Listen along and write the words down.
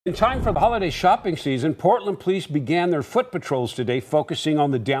In time for the holiday shopping season, Portland police began their foot patrols today, focusing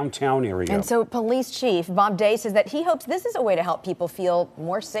on the downtown area. And so Police Chief Bob Day says that he hopes this is a way to help people feel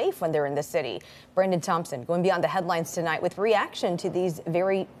more safe when they're in the city. Brandon Thompson going beyond the headlines tonight with reaction to these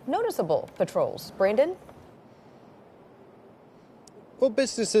very noticeable patrols. Brandon? Well,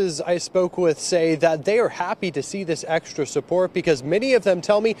 businesses I spoke with say that they are happy to see this extra support because many of them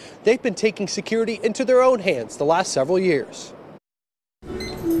tell me they've been taking security into their own hands the last several years.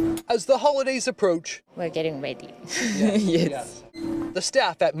 As the holidays approach, we're getting ready. Yes. The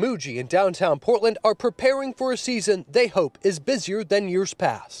staff at Muji in downtown Portland are preparing for a season they hope is busier than years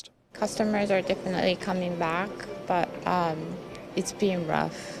past. Customers are definitely coming back, but it's been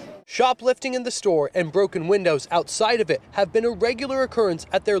rough. Shoplifting in the store and broken windows outside of it have been a regular occurrence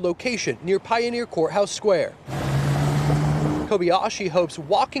at their location near Pioneer Courthouse Square. Kobayashi hopes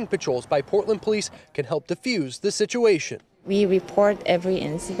walking patrols by Portland police can help defuse the situation. We report every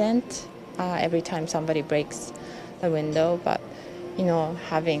incident, every time somebody breaks the window, but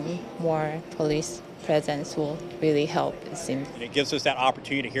having more police presence will really help, it seems. It gives us that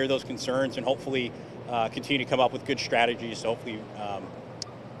opportunity to hear those concerns and hopefully continue to come up with good strategies to hopefully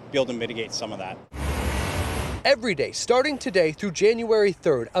be able to mitigate some of that. Every day, starting today through January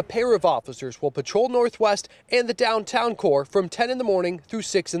 3rd, a pair of officers will patrol Northwest and the downtown core from 10 in the morning through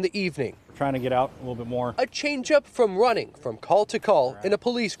 6 in the evening. We're trying to get out a little bit more. A change up from running from call to call in a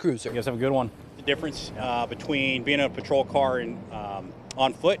police cruiser. You guys have a good one. The difference between being in a patrol car and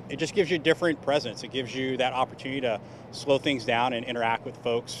on foot, it just gives you a different presence. It gives you that opportunity to slow things down and interact with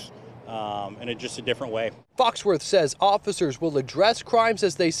folks in just a different way. Foxworth says officers will address crimes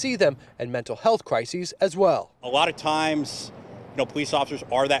as they see them and mental health crises as well. A lot of times, police officers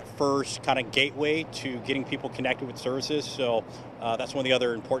are that first kind of gateway to getting people connected with services. So that's one of the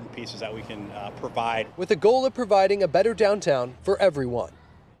other important pieces that we can provide. With the goal of providing a better downtown for everyone.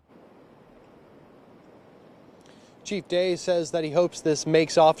 Chief Day says that he hopes this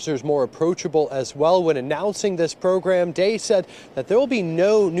makes officers more approachable as well. When announcing this program, Day said that there will be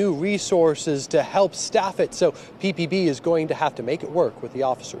no new resources to help staff it, so PPB is going to have to make it work with the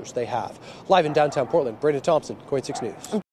officers they have. Live in downtown Portland, Brandon Thompson, KOIN 6 News.